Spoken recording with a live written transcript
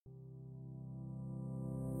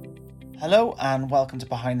Hello and welcome to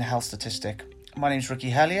Behind the Health Statistic. My name is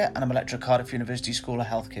Ricky Hellier and I'm a lecturer at Cardiff University School of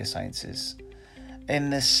Healthcare Sciences.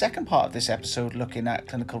 In the second part of this episode, looking at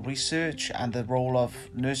clinical research and the role of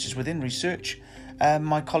nurses within research,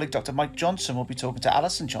 my colleague Dr. Mike Johnson will be talking to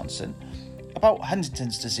Alison Johnson about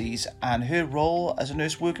Huntington's disease and her role as a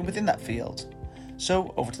nurse working within that field.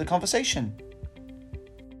 So over to the conversation.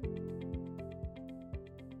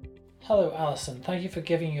 Hello Alison, thank you for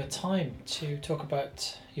giving your time to talk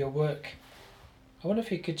about your work. I wonder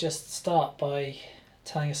if you could just start by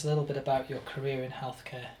telling us a little bit about your career in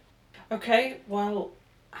healthcare. Okay, well,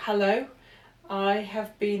 hello. I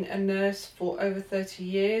have been a nurse for over 30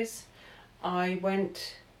 years. I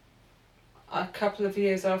went a couple of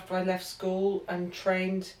years after I left school and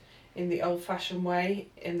trained in the old-fashioned way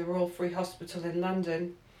in the Royal Free Hospital in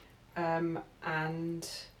London, and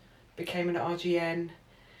became an RGN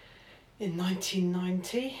in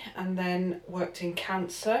 1990 and then worked in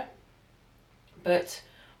cancer. But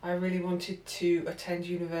I really wanted to attend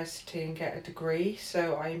university and get a degree,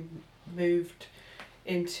 so I moved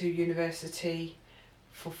into university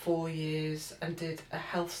for 4 years and did a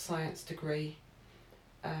health science degree.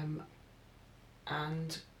 And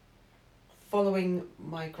following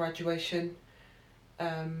my graduation,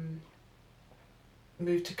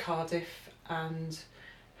 moved to Cardiff and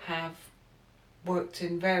have worked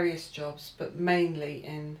in various jobs, but mainly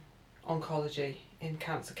in oncology, in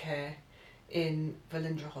cancer care, in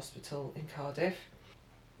Velindre Hospital in Cardiff,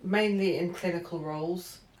 mainly in clinical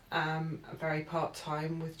roles, very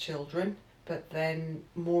part-time with children, but then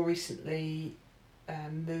more recently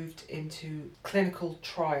moved into clinical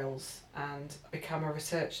trials and become a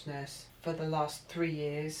research nurse for the last 3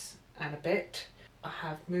 years and a bit. I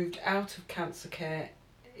have moved out of cancer care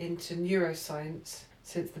into neuroscience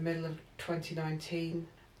since the middle of 2019,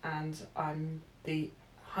 and I'm the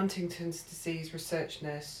Huntington's disease research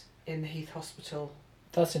nurse in the Heath Hospital.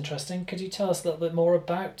 That's interesting. Could you tell us a little bit more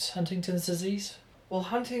about Huntington's disease? Well,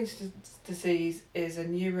 Huntington's disease is a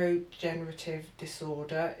neurodegenerative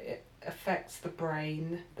disorder. It affects the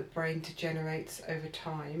brain. The brain degenerates over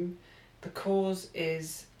time. The cause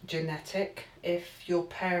is genetic. If your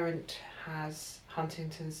parent has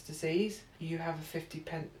Huntington's disease, you have a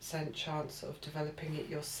 50% chance of developing it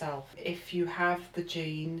yourself. If you have the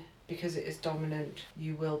gene, because it is dominant,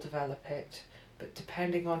 you will develop it. But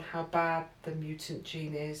depending on how bad the mutant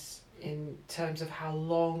gene is, in terms of how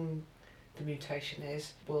long the mutation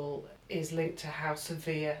is linked to how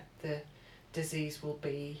severe the disease will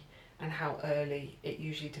be and how early it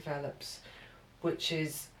usually develops, which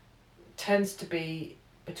tends to be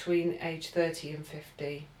between age 30 and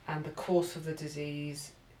 50, and the course of the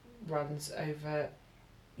disease runs over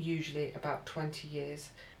usually about 20 years,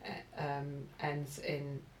 ends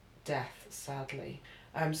in death, sadly.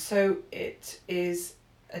 So it is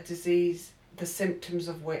a disease, the symptoms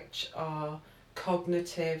of which are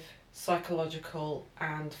cognitive, psychological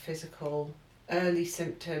and physical. Early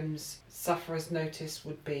symptoms, sufferers notice,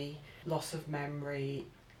 would be loss of memory,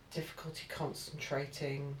 difficulty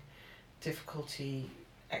concentrating, difficulty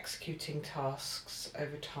executing tasks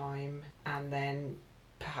over time, and then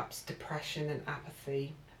perhaps depression and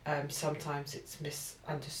apathy. Sometimes it's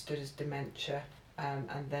misunderstood as dementia.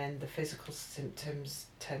 And then the physical symptoms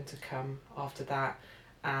tend to come after that.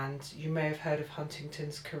 And you may have heard of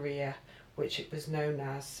Huntington's chorea, which it was known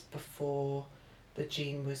as before the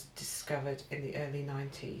gene was discovered in the early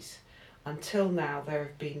 90s. Until now, there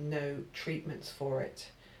have been no treatments for it,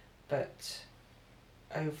 but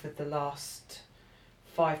over the last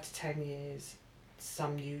 5 to 10 years,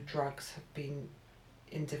 some new drugs have been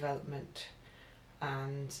in development,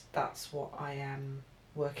 and that's what I am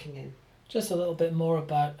working in. Just a little bit more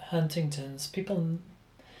about Huntington's.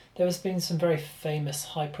 There has been some very famous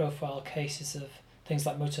high-profile cases of things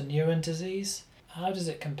like motor neuron disease. How does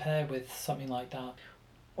it compare with something like that?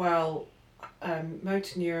 Well,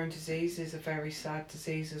 motor neuron disease is a very sad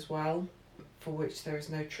disease as well, for which there is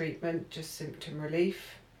no treatment, just symptom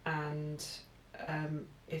relief, and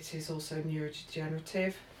it is also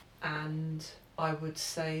neurodegenerative, and I would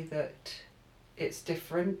say that it's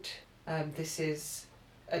different. This is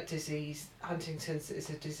a disease, Huntington's is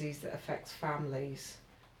a disease that affects families.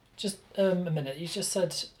 Just a minute, you just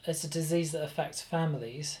said it's a disease that affects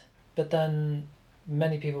families, but then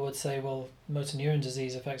many people would say, well, motor neuron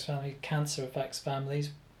disease affects families, cancer affects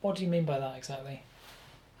families. What do you mean by that exactly?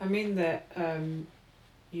 I mean that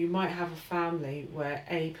you might have a family where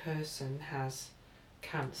a person has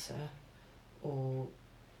cancer or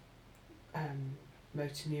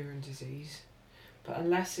motor neuron disease, but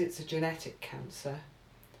unless it's a genetic cancer,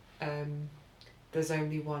 there's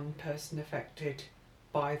only one person affected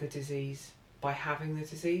by the disease, by having the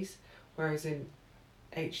disease, Whereas in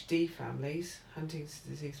HD families, Huntington's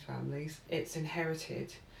disease families, it's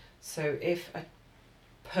inherited. So if a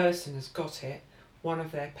person has got it, one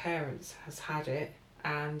of their parents has had it,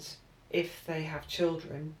 and if they have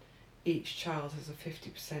children, each child has a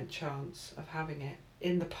 50% chance of having it.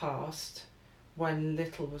 In the past, when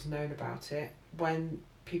little was known about it, when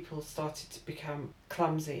people started to become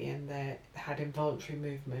clumsy and they had involuntary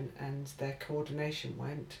movement and their coordination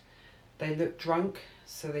went, they looked drunk,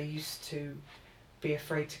 so they used to be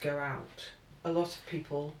afraid to go out. A lot of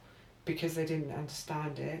people, because they didn't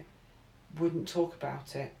understand it, wouldn't talk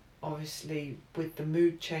about it. Obviously, with the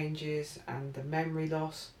mood changes and the memory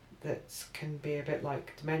loss that can be a bit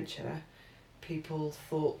like dementia, people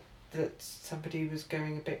thought that somebody was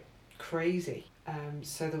going a bit crazy.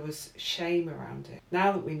 So there was shame around it.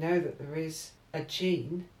 Now that we know that there is a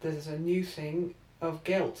gene, there's a new thing of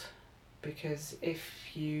guilt, because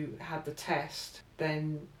if you had the test,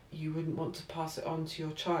 then you wouldn't want to pass it on to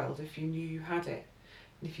your child if you knew you had it.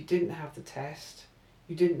 And if you didn't have the test,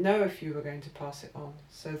 you didn't know if you were going to pass it on.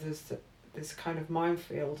 So there's this kind of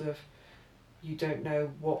minefield of you don't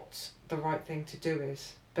know what the right thing to do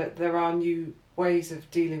is. But there are new ways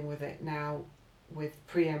of dealing with it now, with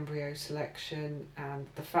pre-embryo selection and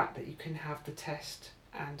the fact that you can have the test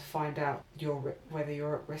and find out whether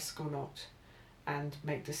you're at risk or not, and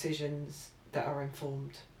make decisions that are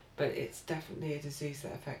informed. But it's definitely a disease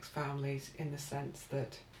that affects families, in the sense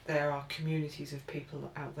that there are communities of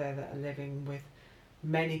people out there that are living with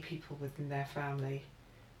many people within their family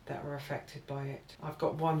that are affected by it. I've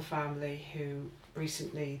got one family who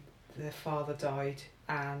recently, the father died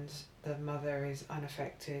and the mother is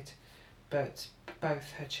unaffected, but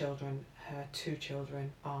both her two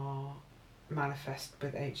children are manifest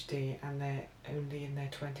with HD, and they're only in their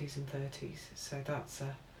 20s and 30s. So that's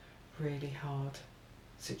a really hard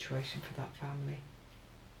situation for that family.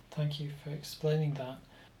 Thank you for explaining that.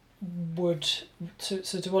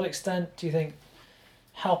 To what extent do you think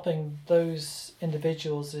helping those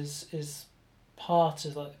individuals is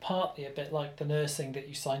partly a bit like the nursing that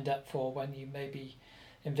you signed up for when you maybe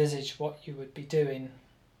envisaged what you would be doing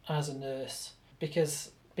as a nurse?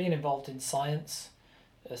 Because being involved in science,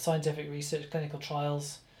 scientific research, clinical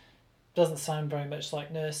trials, doesn't sound very much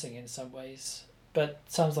like nursing in some ways, but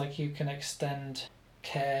sounds like you can extend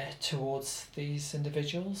care towards these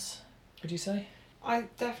individuals, would you say? I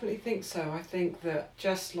definitely think so. I think that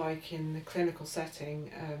just like in the clinical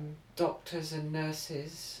setting, doctors and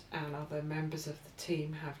nurses and other members of the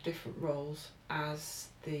team have different roles. As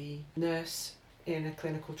the nurse in a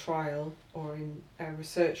clinical trial or in a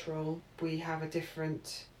research role, we have a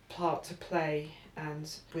different part to play. And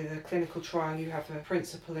with a clinical trial, you have a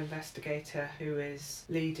principal investigator who is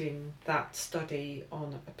leading that study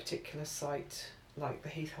on a particular site, like the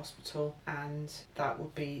Heath Hospital, and that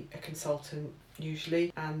would be a consultant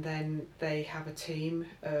usually, and then they have a team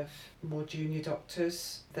of more junior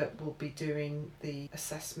doctors that will be doing the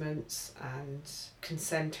assessments and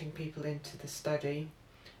consenting people into the study.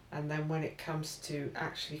 And then when it comes to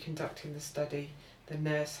actually conducting the study, the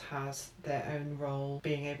nurse has their own role,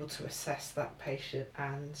 being able to assess that patient,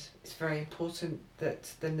 and it's very important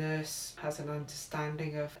that the nurse has an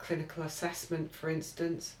understanding of clinical assessment, for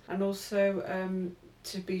instance, and also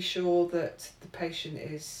to be sure that the patient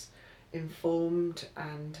is informed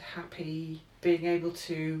and happy, being able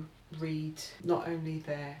to read not only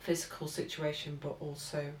their physical situation but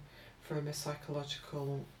also from a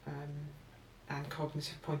psychological and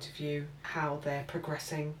cognitive point of view, how they're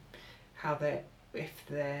progressing, if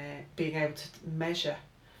they're being able to measure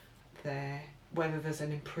whether there's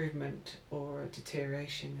an improvement or a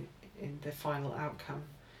deterioration in the final outcome,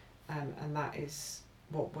 and that is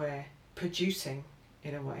what we're producing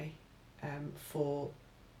in a way for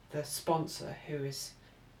the sponsor who is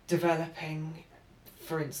developing,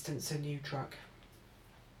 for instance, a new drug.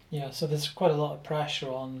 Yeah, so there's quite a lot of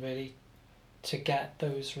pressure on really to get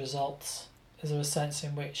those results. Is there a sense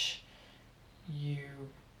in which you,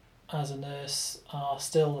 as a nurse, are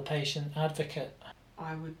still the patient advocate?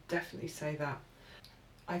 I would definitely say that.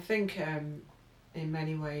 I think in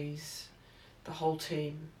many ways the whole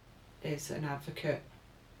team is an advocate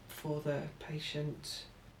for the patient,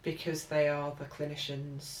 because they are the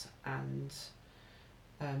clinicians and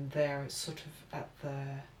they're sort of at the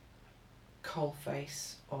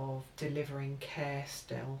coalface of delivering care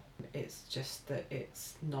still. It's just that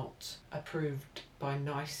it's not approved by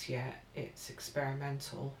NICE yet, it's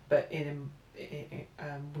experimental, but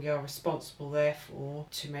we are responsible therefore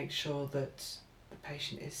to make sure that the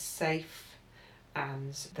patient is safe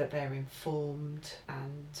and that they're informed,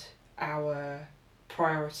 and our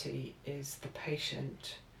priority is the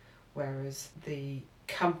patient, whereas the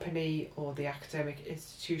company or the academic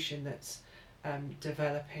institution that's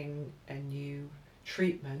developing a new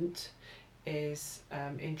treatment is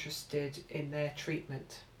interested in their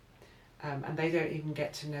treatment. And they don't even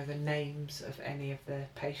get to know the names of any of the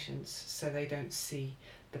patients, so they don't see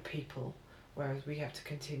the people, whereas we have to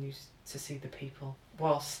continue to see the people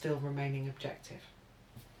while still remaining objective.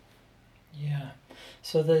 Yeah.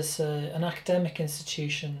 So there's an academic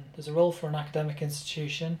institution, there's a role for an academic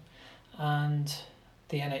institution and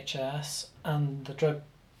the NHS and the drug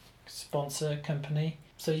sponsor company.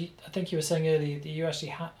 So I think you were saying earlier that you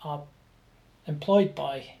actually are employed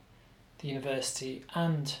by the university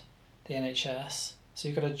and the NHS, so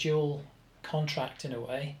you've got a dual contract in a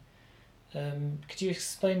way. Could you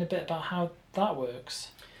explain a bit about how that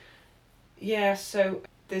works? Yeah, so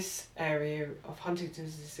this area of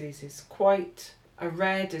Huntington's disease is quite a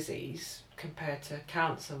rare disease compared to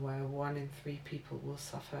cancer, where 1 in 3 people will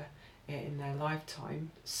suffer it in their lifetime.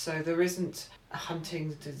 So there isn't a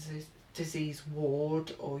Huntington's disease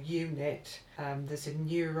ward or unit. There's a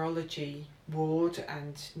neurology ward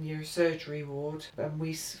and neurosurgery ward, and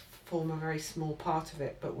we form a very small part of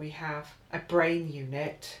it, but we have a brain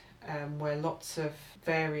unit where lots of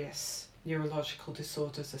various neurological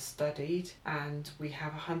disorders are studied, and we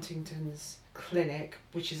have a Huntington's clinic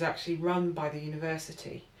which is actually run by the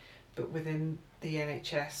university, but within the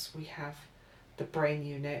NHS we have the brain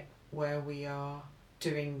unit where we are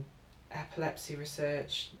doing epilepsy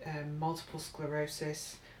research, multiple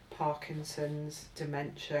sclerosis, Parkinson's,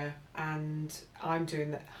 dementia, and I'm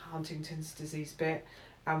doing the Huntington's disease bit,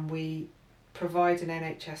 and we provide an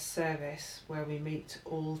NHS service where we meet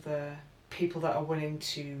all the people that are willing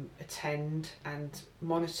to attend and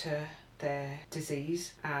monitor their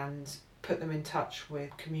disease and put them in touch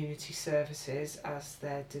with community services as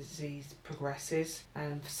their disease progresses,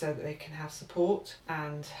 and so that they can have support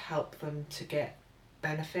and help them to get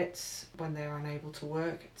benefits when they're unable to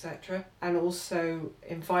work, etc., and also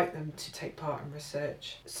invite them to take part in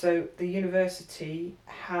research. So the university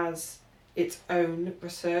has its own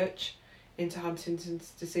research into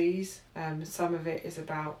Huntington's disease. Some of it is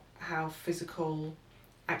about how physical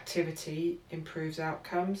activity improves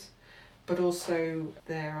outcomes, but also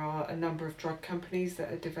there are a number of drug companies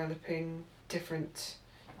that are developing different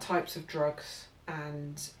types of drugs,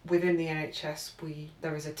 and within the NHS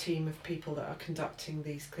there is a team of people that are conducting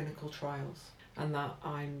these clinical trials, and that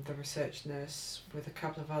I'm the research nurse with a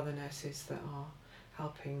couple of other nurses that are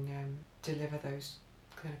helping deliver those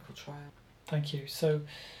clinical trials. Thank you. So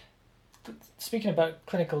speaking about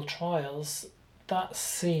clinical trials, that's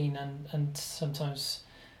seen, and sometimes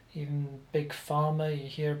even big pharma, you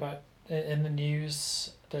hear about in the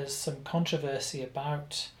news, there's some controversy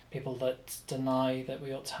about people that deny that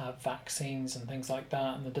we ought to have vaccines and things like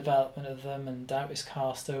that, and the development of them, and doubt is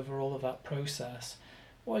cast over all of that process.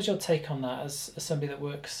 What is your take on that as somebody that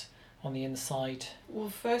works on the inside? Well,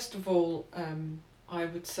 first of all, I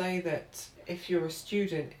would say that if you're a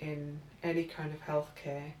student in any kind of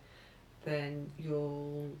healthcare, then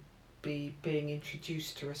you'll be being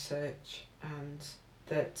introduced to research, and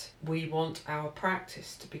that we want our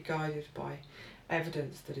practice to be guided by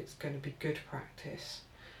evidence that it's going to be good practice.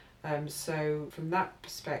 So from that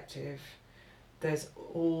perspective, there's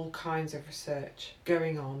all kinds of research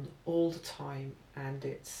going on all the time, and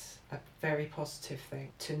it's a very positive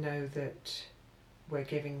thing to know that we're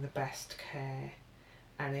giving the best care,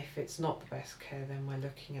 and if it's not the best care, then we're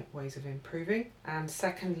looking at ways of improving. And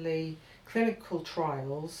secondly, clinical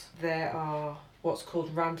trials, there are what's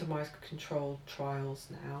called randomised controlled trials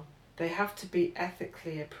now. They have to be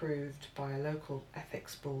ethically approved by a local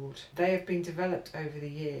ethics board. They have been developed over the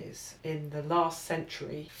years. In the last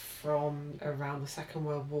century, from around the Second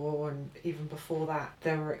World War and even before that,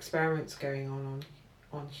 there were experiments going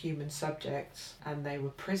on human subjects, and they were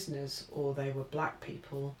prisoners or they were black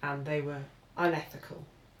people, and they were unethical.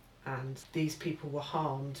 And these people were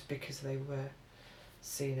harmed because they were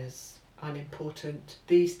seen as unimportant.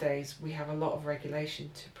 These days we have a lot of regulation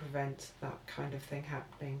to prevent that kind of thing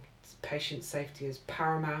happening. Patient safety is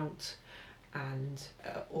paramount, and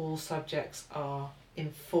all subjects are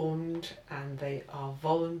informed, and they are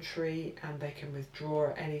voluntary, and they can withdraw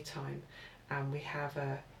at any time. And we have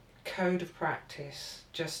a code of practice,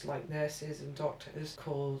 just like nurses and doctors,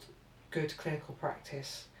 called Good Clinical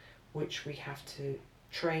Practice, which we have to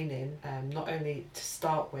train in, not only to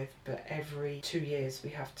start with, but every 2 years we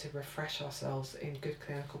have to refresh ourselves in good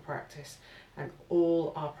clinical practice, and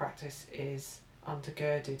all our practice is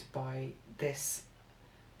undergirded by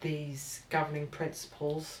these governing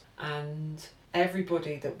principles, and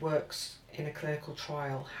everybody that works in a clinical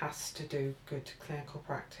trial has to do good clinical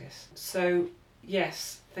practice. So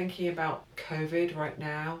Yes, thinking about COVID right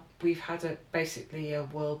now, we've had basically a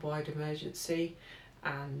worldwide emergency,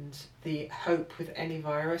 and the hope with any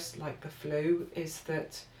virus like the flu is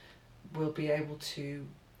that we'll be able to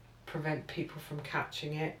prevent people from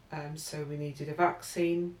catching it. So we needed a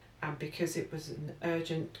vaccine, and because it was an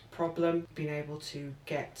urgent problem, being able to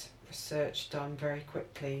get research done very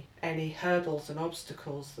quickly. Any hurdles and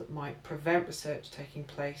obstacles that might prevent research taking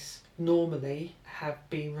place normally have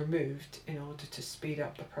been removed in order to speed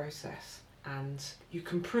up the process. And you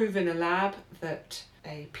can prove in a lab that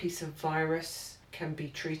a piece of virus can be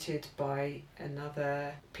treated by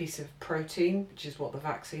another piece of protein, which is what the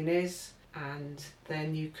vaccine is, and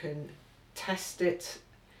then you can test it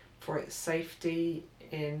for its safety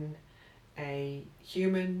in a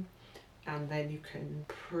human, and then you can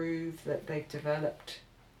prove that they've developed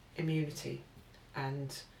immunity.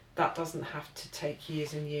 And that doesn't have to take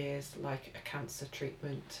years and years like a cancer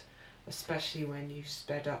treatment, especially when you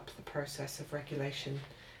sped up the process of regulation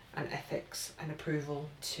and ethics and approval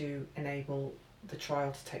to enable the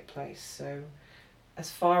trial to take place. So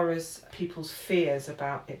as far as people's fears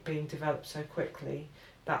about it being developed so quickly,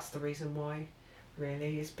 that's the reason why,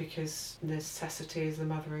 really, is because necessity is the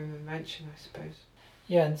mother of invention, I suppose.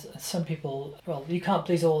 Yeah, and some people, well, you can't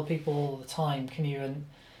please all the people all the time, can you? And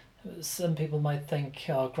some people might think,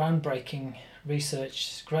 oh, groundbreaking research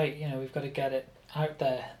is great, we've got to get it out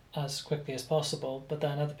there as quickly as possible. But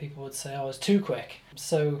then other people would say, oh, it's too quick.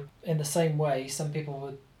 So in the same way, some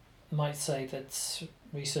people might say that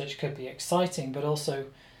research could be exciting, but also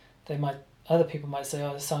other people might say,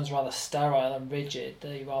 oh, this sounds rather sterile and rigid,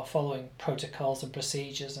 that you are following protocols and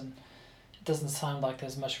procedures, and it doesn't sound like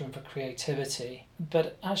there's much room for creativity.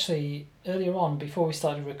 But actually, earlier on, before we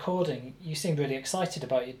started recording, you seemed really excited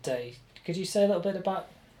about your day. Could you say a little bit about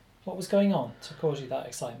what was going on to cause you that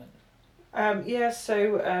excitement?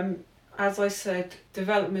 As I said,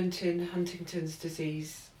 development in Huntington's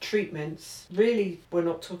disease treatments, really we're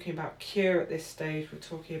not talking about cure at this stage, we're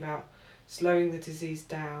talking about slowing the disease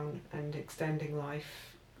down and extending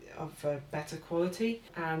life of a better quality.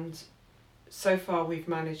 And so far we've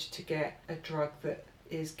managed to get a drug that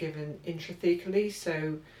is given intrathecally,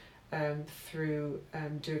 so through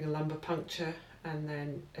doing a lumbar puncture and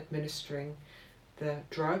then administering the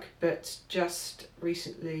drug. But just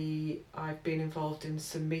recently I've been involved in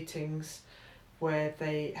some meetings where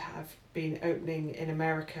they have been opening in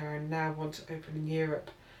America and now want to open in Europe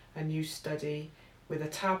a new study with a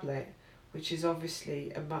tablet, which is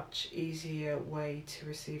obviously a much easier way to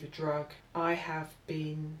receive a drug. I have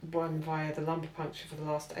been one via the lumbar puncture for the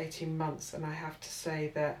last 18 months, and I have to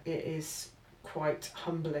say that it is quite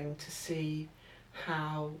humbling to see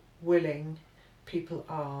how willing people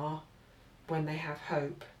are, when they have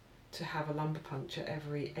hope, to have a lumbar puncture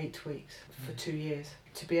every 8 weeks for 2 years.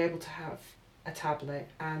 To be able to have a tablet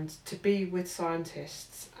and to be with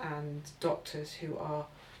scientists and doctors who are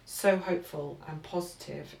so hopeful and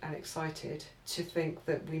positive and excited to think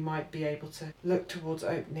that we might be able to look towards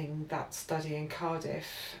opening that study in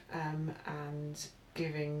Cardiff and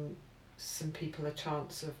giving some people a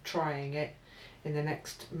chance of trying it in the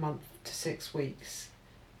next month to 6 weeks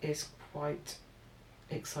is quite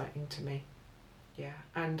exciting to me. Yeah,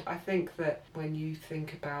 and I think that when you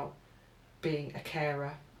think about being a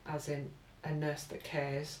carer, as in a nurse that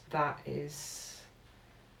cares, that is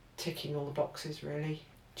ticking all the boxes, really.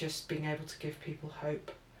 Just being able to give people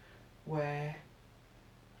hope where,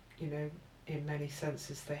 in many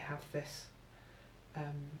senses they have this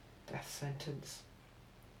death sentence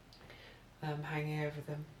hanging over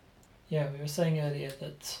them. Yeah, we were saying earlier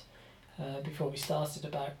that before we started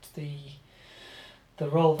about the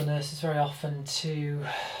role of the nurse is very often to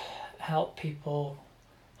help people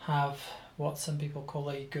have what some people call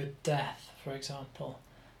a good death, for example.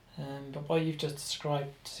 But what you've just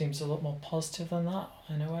described seems a lot more positive than that,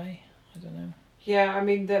 in a way. I don't know. Yeah, I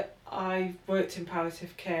mean, that I've worked in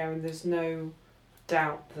palliative care, and there's no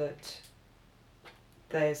doubt that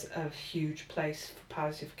there's a huge place for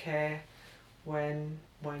palliative care when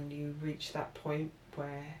you reach that point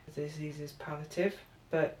where the disease is palliative.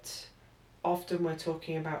 But often we're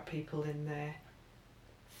talking about people in their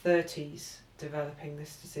 30s developing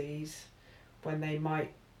this disease, when they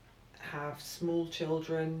might have small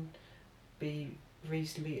children, be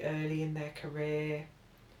reasonably early in their career,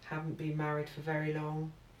 haven't been married for very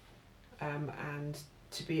long, and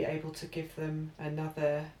to be able to give them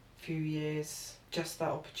another few years, just that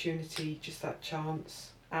opportunity, just that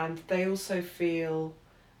chance. And they also feel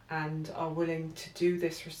and are willing to do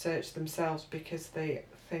this research themselves because they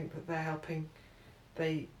think that they're helping,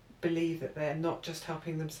 they believe that they're not just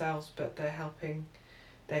helping themselves, but they're helping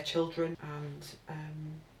their children. And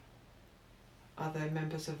other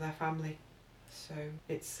members of their family. So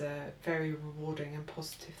it's a very rewarding and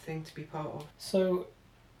positive thing to be part of. So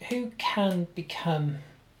who can become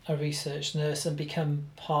a research nurse and become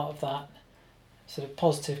part of that sort of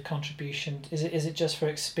positive contribution? Is it just for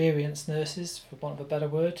experienced nurses, for want of a better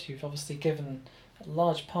word? You've obviously given a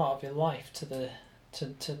large part of your life to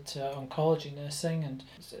oncology nursing, and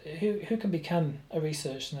who can become a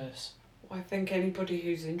research nurse? I think anybody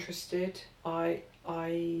who's interested. I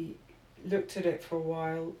looked at it for a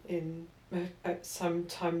while some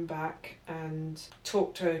time back and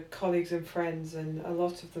talked to colleagues and friends, and a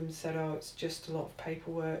lot of them said, oh, it's just a lot of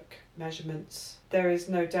paperwork, measurements. There is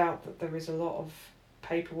no doubt that there is a lot of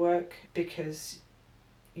paperwork because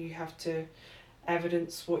you have to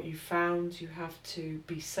evidence what you found, you have to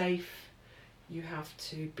be safe, you have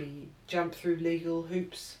to jump through legal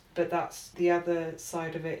hoops. But that's the other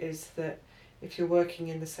side of it, is that if you're working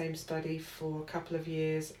in the same study for a couple of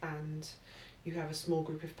years and you have a small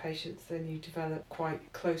group of patients, then you develop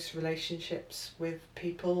quite close relationships with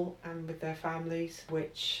people and with their families,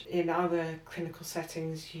 which in other clinical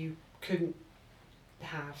settings you couldn't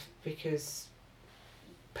have, because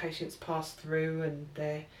patients pass through and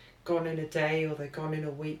they're gone in a day or they're gone in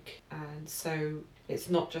a week. And so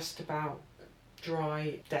it's not just about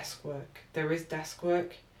dry desk work. There is desk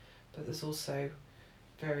work, but there's also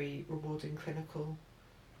very rewarding clinical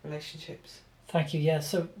relationships. Thank you. Yeah,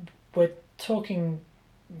 so we're talking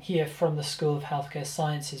here from the School of Healthcare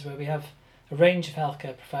Sciences, where we have a range of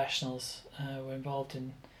healthcare professionals. We're involved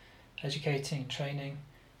in educating, training,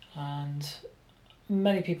 and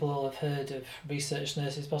many people will have heard of research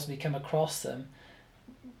nurses, possibly come across them.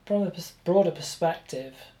 From a broader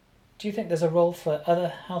perspective, do you think there's a role for other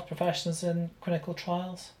health professionals in clinical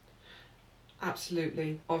trials?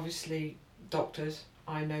 Absolutely. Obviously, doctors.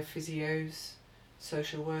 I know physios,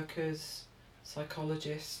 social workers,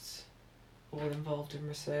 psychologists, all involved in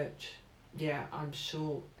research. Yeah, I'm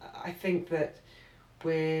sure. I think that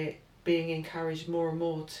we're being encouraged more and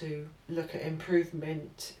more to look at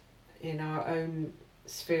improvement in our own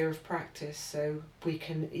sphere of practice, so we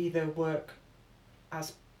can either work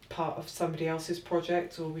as part of somebody else's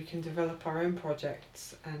project, or we can develop our own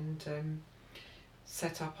projects and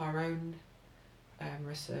set up our own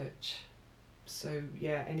research. So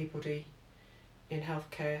yeah, anybody in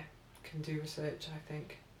healthcare can do research, I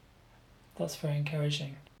think. That's very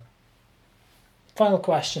encouraging. Final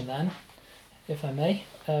question then, if I may.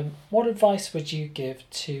 What advice would you give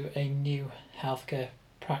to a new healthcare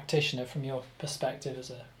practitioner from your perspective as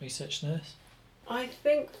a research nurse? I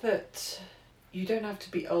think that you don't have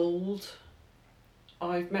to be old.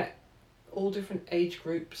 I've met all different age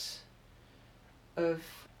groups of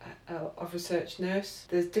research nurse.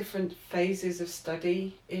 There's different phases of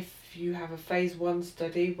study. If you have a phase 1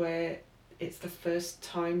 study where it's the first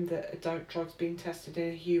time that a drug's being tested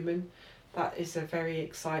in a human, that is a very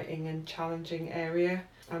exciting and challenging area.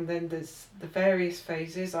 And then there's the various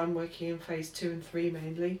phases. I'm working in phase 2 and 3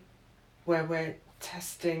 mainly, where we're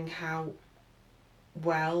testing how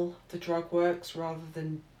well the drug works rather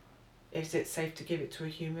than is it safe to give it to a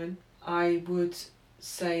human. I would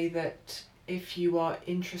say that if you are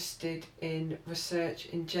interested in research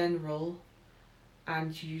in general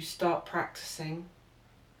and you start practicing,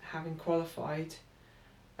 having qualified,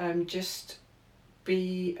 just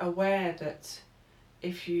be aware that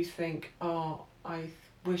if you think, oh, I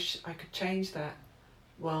wish I could change that,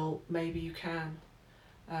 well, maybe you can.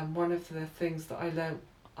 One of the things that I learnt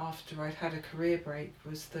after I'd had a career break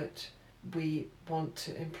was that we want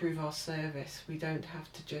to improve our service. We don't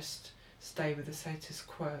have to just stay with the status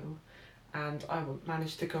quo. And I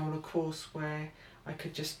managed to go on a course where I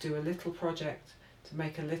could just do a little project to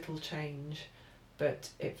make a little change, but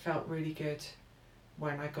it felt really good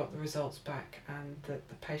when I got the results back and that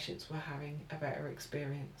the patients were having a better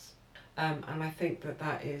experience. And I think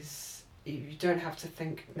that is, you don't have to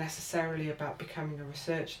think necessarily about becoming a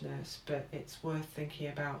research nurse, but it's worth thinking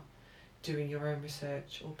about doing your own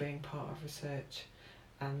research or being part of research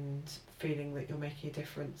and feeling that you're making a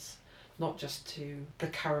difference, not just to the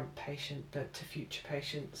current patient, but to future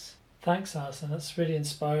patients. Thanks, Alison. That's really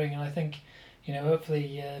inspiring, and I think,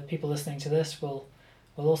 hopefully people listening to this will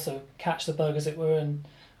also catch the bug, as it were, and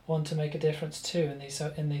want to make a difference too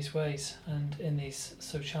in these ways and in these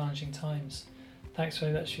so challenging times. Thanks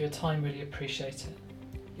very much for your time. Really appreciate it.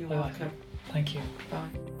 You're welcome. Thank you. Bye.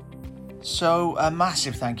 So a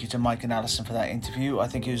massive thank you to Mike and Alison for that interview. I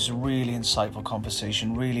think it was a really insightful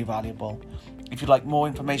conversation, really valuable. If you'd like more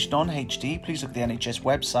information on HD, please look at the NHS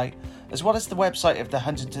website, as well as the website of the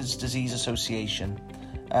Huntington's Disease Association.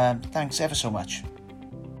 Thanks ever so much.